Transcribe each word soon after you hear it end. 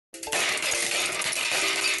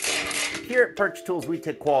Here at Perch Tools, we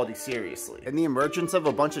take quality seriously. And the emergence of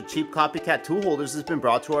a bunch of cheap copycat tool holders has been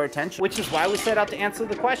brought to our attention. Which is why we set out to answer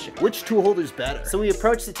the question, which tool holder is better? So we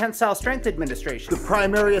approached the Tensile Strength Administration, the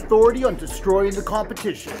primary authority on destroying the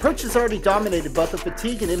competition. Perch has already dominated both the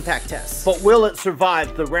fatigue and impact tests. But will it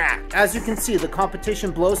survive the rack? As you can see, the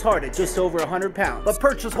competition blows hard at just over 100 pounds. But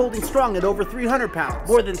Perch is holding strong at over 300 pounds.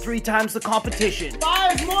 More than 3 times the competition.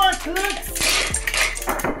 5 more clicks!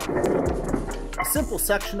 A simple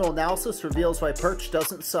sectional analysis reveals why Perch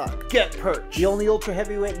doesn't suck. Get Perch, the only ultra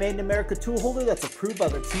heavyweight made in America tool holder that's approved by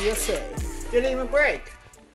the TSA. Didn't even break.